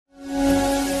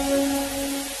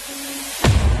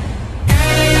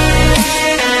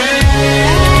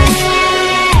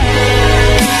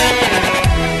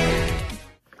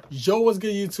what's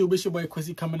good, YouTube? It's your boy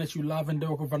Kwesi coming at you live and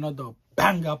direct with another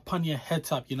banger upon your head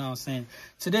top, you know what I'm saying?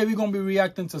 Today, we're going to be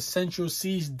reacting to Central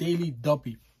C's Daily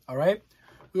Duppy, all right?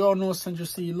 We all know Central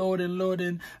C,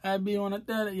 loading, I be on it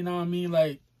there, you know what I mean?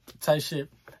 Like, type shit.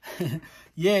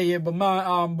 yeah,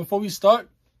 but before we start,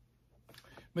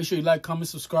 make sure you like, comment,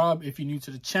 subscribe if you're new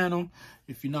to the channel.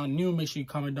 If you're not new, make sure you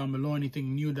comment down below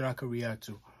anything new that I could react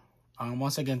to.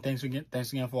 Once again, thanks again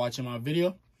for watching my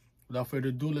video. Without further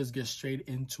ado, let's get straight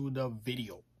into the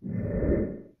video.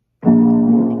 You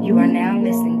are now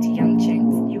listening to Young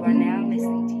Chinks. You are now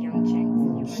listening to Young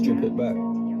Chinks. Strip it back.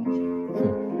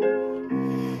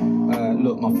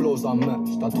 Look, my flow's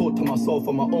unmatched. I talk to myself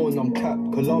on my own, I'm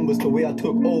capped. Columbus, the way I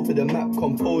took over the map.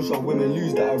 Composure, women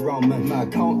lose that around, man. My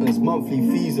accountants, monthly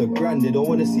fees are grand. They don't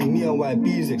want to see me and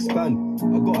YBs expand.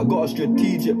 I got a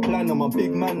strategic plan. I'm a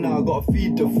big man now, I gotta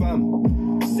feed the fam.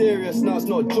 Serious now, it's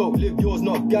not a joke. Live yours,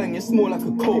 not gang, it's more like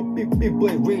a coke. Big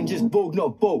boy range is bold,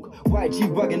 not bulk. YG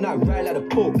wagging that ride like a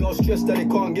poke. Girls stressed that they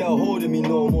can't get a hold of me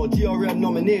no more. GRM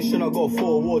nomination, I got 4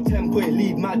 award. 10-point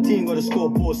lead, my team got a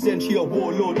scoreboard. Century a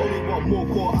warlord, only want more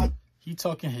core. He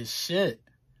talking his shit.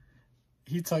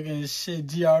 He talking his shit.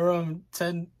 GRM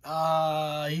 10.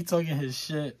 He talking his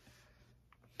shit.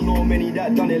 No many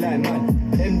that done it like man.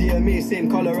 MDMA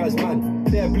same color as man.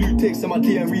 Bare blue ticks on my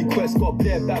DM request. Got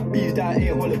bare bad bees that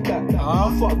ain't holding back. I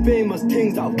fuck famous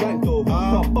things that I've ranked over.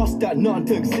 I bust that nut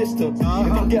into existence.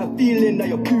 If I get a feeling that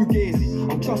you're fugazi,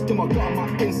 I'm trusting my gut and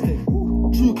my instinct.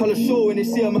 True color show when they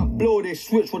see a man blow, they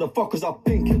switch. What the fuck was I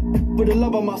thinking? For the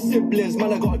love of my siblings,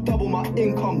 man, I gotta double my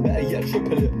income. Better yet,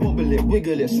 triple it, bobble it,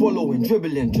 wiggle it, swallowing,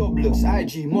 dribbling, jobless,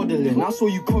 IG modeling. I saw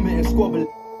you commenting, squabbling.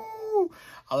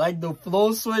 I like the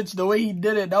flow switch, the way he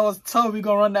did it. That was tough. We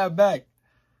gonna run that back.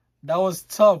 That was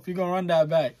tough. We gonna run that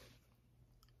back.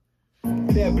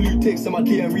 Bare blue ticks on my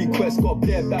DM request. Got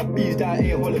bare bad bees that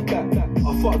ain't holding back.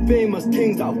 I fuck famous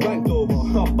things that I've ranked over.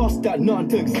 I bust that nut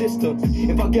into existence.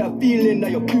 If I get a feeling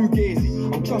that you're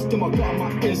fugazi, I'm trusting my gut and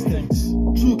my instincts.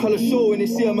 True color show when they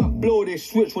see a man blow, they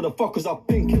switch. What the fuck was I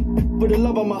thinking? For the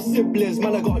love of my siblings,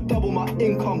 man, I gotta double my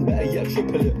income. Better yet,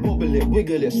 triple it, bobble it,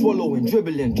 wiggle it, swallowing,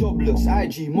 dribbling, jobless,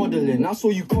 IG modeling. I saw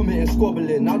you commenting,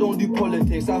 squabbling. I don't do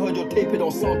politics. I heard your tape, it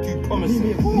don't sound too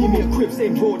promising. Need me a crib,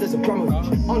 same road as a Bramovich.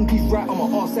 Undies right on my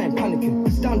arse, I ain't panicking.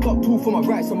 Stand up tall for my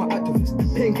rights, I'm an activist.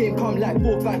 Pain game come like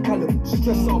 4-5 caliber.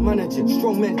 Stress I'll manage it,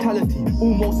 strong mentality.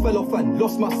 Almost fell off and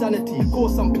lost my sanity.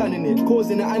 Course I'm planning it,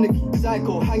 causing an anarchy.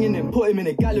 Psycho hanging him, put him in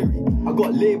a gallery. I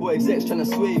got label execs trying to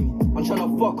sway me. I'm trying to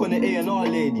fuck on the A&R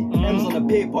lady. M's on the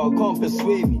paper, I can't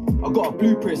persuade me. I got a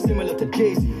blueprint similar to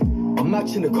Jay-Z. I'm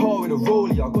matching the car with a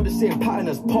rollie. I got the same pattern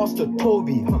as Pastor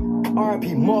Toby.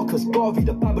 RIP Marcus Garvey,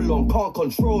 the Babylon can't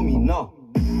control me, nah.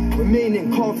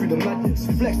 Remaining calm through the madness.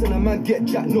 Flex and a man get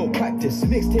jacked, no practice.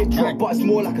 Mixtape drop, but it's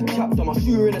more like a chapter. My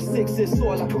shooter in a 6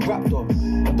 sort of like a raptor.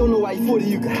 I don't know why you thought that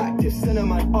you could hack this. Send a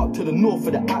man up to the north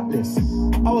for the Atlas.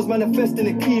 I was manifesting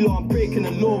a kilo, I'm breaking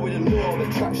the law with the law of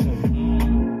attraction.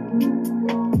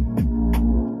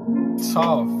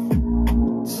 Tough.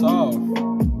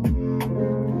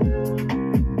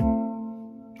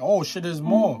 Oh shit, there's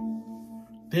more.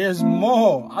 There's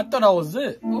more. I thought that was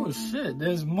it. Oh shit,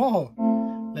 there's more.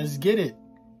 Let's get it.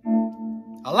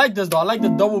 I like this though. I like the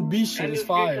double B shit. It's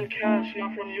fire.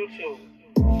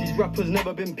 These rappers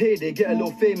never been paid. They get a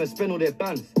little famous, spend all their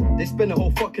bands. They spend the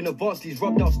whole fucking advance. These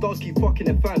rubbed out stars keep fucking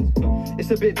their fans.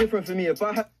 It's a bit different for me. If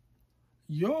I had...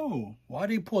 Yo, why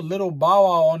they put Little Bow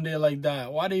Wow on there like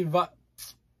that? Why they...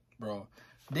 Bro,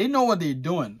 they know what they're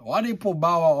doing. Why they put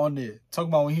Bow Wow on there? Talking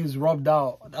about when he was rubbed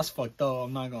out. That's fucked up.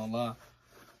 I'm not gonna lie.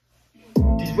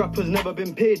 These rappers never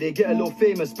been paid. They get a little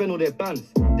famous, spend all their bands.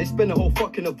 They spend the whole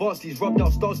fucking advance. These rubbed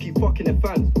out stars keep fucking their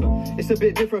fans. It's a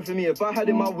bit different for me. If I had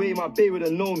it my way, my bae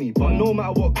wouldn't know me. But no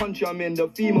matter what country I'm in, the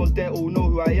females there all know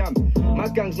who I am. My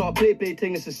gang's not a play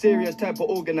thing, it's a serious type of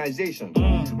organization.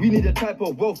 We need a type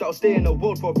of wealth that'll stay in the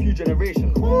world for a few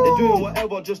generations. They're doing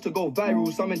whatever just to go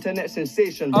viral, some internet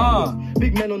sensation.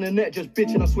 Big men on the net just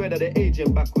bitching, I swear that they're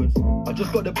aging backwards. I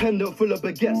just got the pendant full of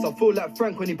baguettes. I feel like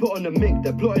Frank when he put on the mink.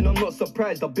 They're plotting, I'm not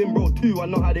surprised. I've been broke too, I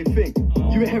know how they think.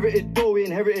 You inherited dough, we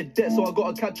inherited debt, so I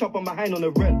gotta catch up, I'm behind on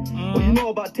the rent. What you know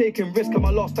about taking risk? Cut my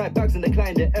last 5 bags and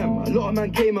declined the M. A lot of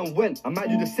man came and went, I might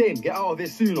do the same, get out of it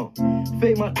sooner.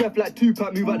 Fake my death like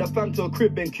Tupac, move out the fam to a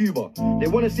crib in Cuba. They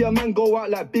wanna see a man go out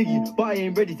like Biggie, but I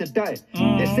ain't ready to die.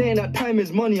 They're saying that time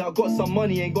is money, I got some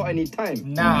money, ain't got any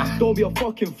time. Nah. Don't be a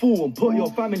fucking fool and put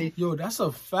your family... Yo, that's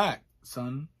a fact,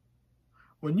 son.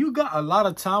 When you got a lot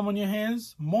of time on your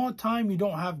hands, more time, you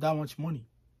don't have that much money.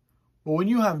 But when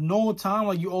you have no time,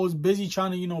 like you're always busy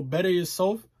trying to, you know, better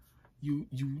yourself, you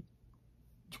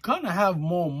kind of have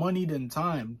more money than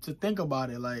time to think about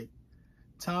it. Like,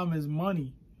 Time is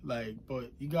money. Like,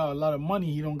 but you got a lot of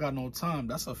money, he don't got no time.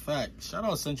 That's a fact. Shout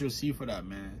out Central C for that,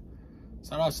 man.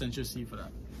 Shout out Central C for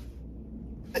that.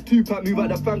 Tupac move out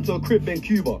the fam to a crib in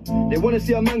Cuba. They want to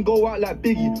see a man go out like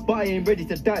Biggie, but I ain't ready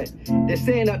to die. They're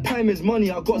saying that time is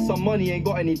money. I got some money, ain't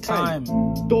got any time.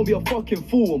 Don't be a fucking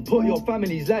fool and put your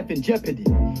family's life in jeopardy.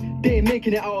 They ain't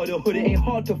making it out of the hood. It ain't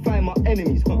hard to find my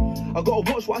enemies. I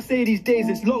gotta watch what I say these days.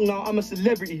 It's long now. I'm a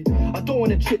celebrity. I don't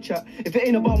want to chit chat. If it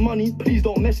ain't about money, please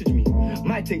don't message me.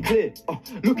 Might and clear.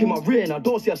 Look in my rear and I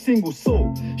don't see a single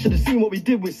soul. Should have seen what we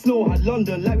did with Snow. Had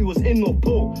London like we was in North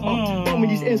Pole. Done with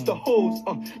these Insta hoes.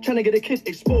 Trying to get the kid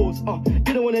exposed.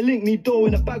 Didn't want to link me though.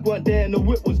 In the bag weren't there and the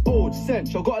whip was old.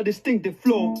 Sense. I got a distinctive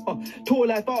flow. Tour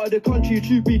life out of the country.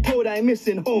 Truth be told, I ain't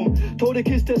missing home. Told the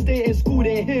kids to stay in school.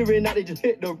 They ain't hearing that. They just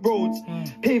hit the roads.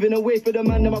 Paving the way for the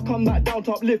man. Then I come back down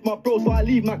to uplift my bros. So I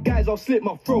leave my guys. I'll slit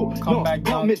my throat.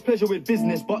 Can't mix pleasure with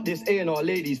business. But this A&R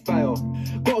ladies fire.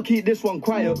 Gotta keep this one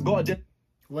quiet.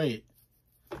 Wait.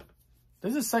 This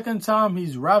is the second time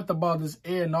he's rapped about this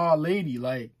A&R lady.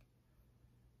 Like,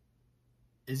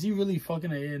 is he really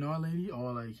fucking an A&R lady?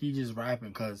 Or like he just rapping?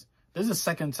 Because this is the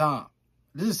second time.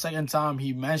 This is the second time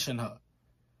he mentioned her.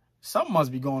 Something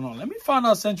must be going on. Let me find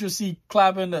out Central C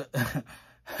clapping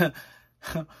the...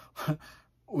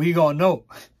 We gonna know.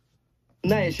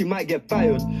 Night, she might get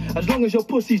fired. As long as your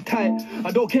pussy's tight,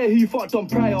 I don't care who you fucked on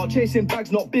prior. Chasing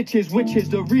bags, not bitches, which is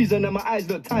the reason that my eyes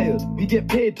look tired. We get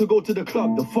paid to go to the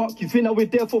club. The fuck? You think that we're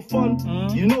there for fun?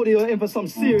 You know they are in for some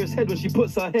serious head when she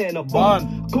puts her hair in a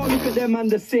bun. Can't look at them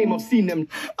and the same. I've seen them.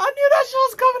 I knew that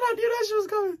shit was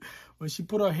coming. When she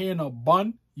put her hair in a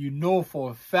bun, you know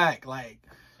for a fact, like,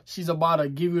 she's about to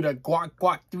give you the guac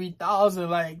 3000,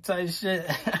 like, type shit.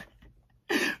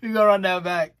 We gonna run that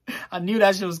back. I knew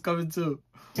that shit was coming too.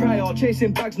 Prior,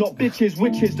 chasing bags, not bitches,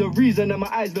 which is the reason that my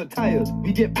eyes look tired.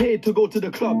 We get paid to go to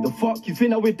the club. The fuck? You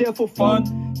think that we're there for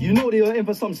fun? You know they are in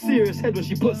for some serious head when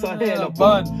she puts her hair in a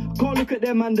bun. Can't look at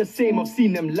them and the same. I've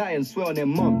seen them lie and swear on their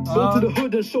mum. Go to the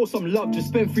hood and show some love. Just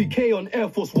spend 3K on Air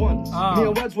Force Ones. Me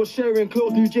and Wads was sharing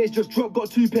clothes. New J's just dropped.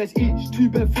 Got 2 pairs each. 2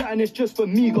 bed flat and it's just for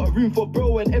me. Got room for bro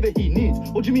whenever he needs.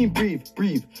 What do you mean breathe?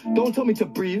 Breathe. Don't tell me to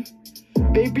breathe.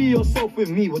 Baby, yourself with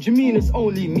me. What do you mean it's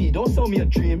only me? Don't sell me a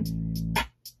dream.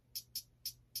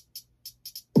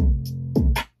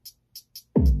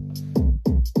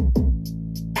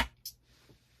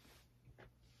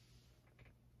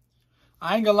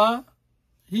 I ain't gonna lie.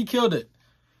 He killed it.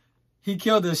 He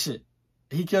killed this shit.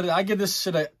 He killed it. I give this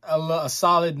shit a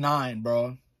solid 9,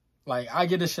 bro. Like, I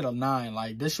give this shit a 9.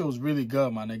 Like, this shit was really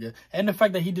good, my nigga. And the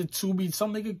fact that he did 2 beats.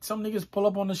 Some niggas pull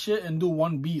up on the shit and do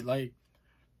 1 beat. Like,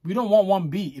 we don't want 1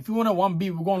 beat. If you want 1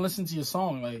 beat, we're gonna listen to your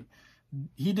song. Like,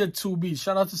 he did 2 beats.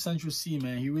 Shout out to Central C,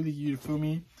 man. He really, you feel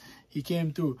me? He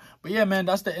came through. But yeah, man,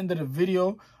 that's the end of the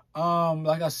video.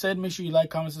 Like I said, make sure you like,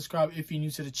 comment, subscribe if you're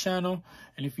new to the channel.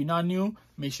 And if you're not new,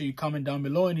 make sure you comment down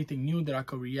below anything new that I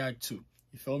could react to.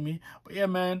 You feel me? But yeah,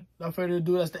 man, without further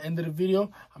ado, that's the end of the video.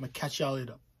 I'm gonna catch y'all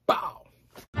later. Bow.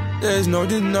 There's no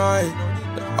denying,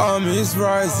 the army is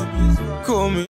rising. Call me.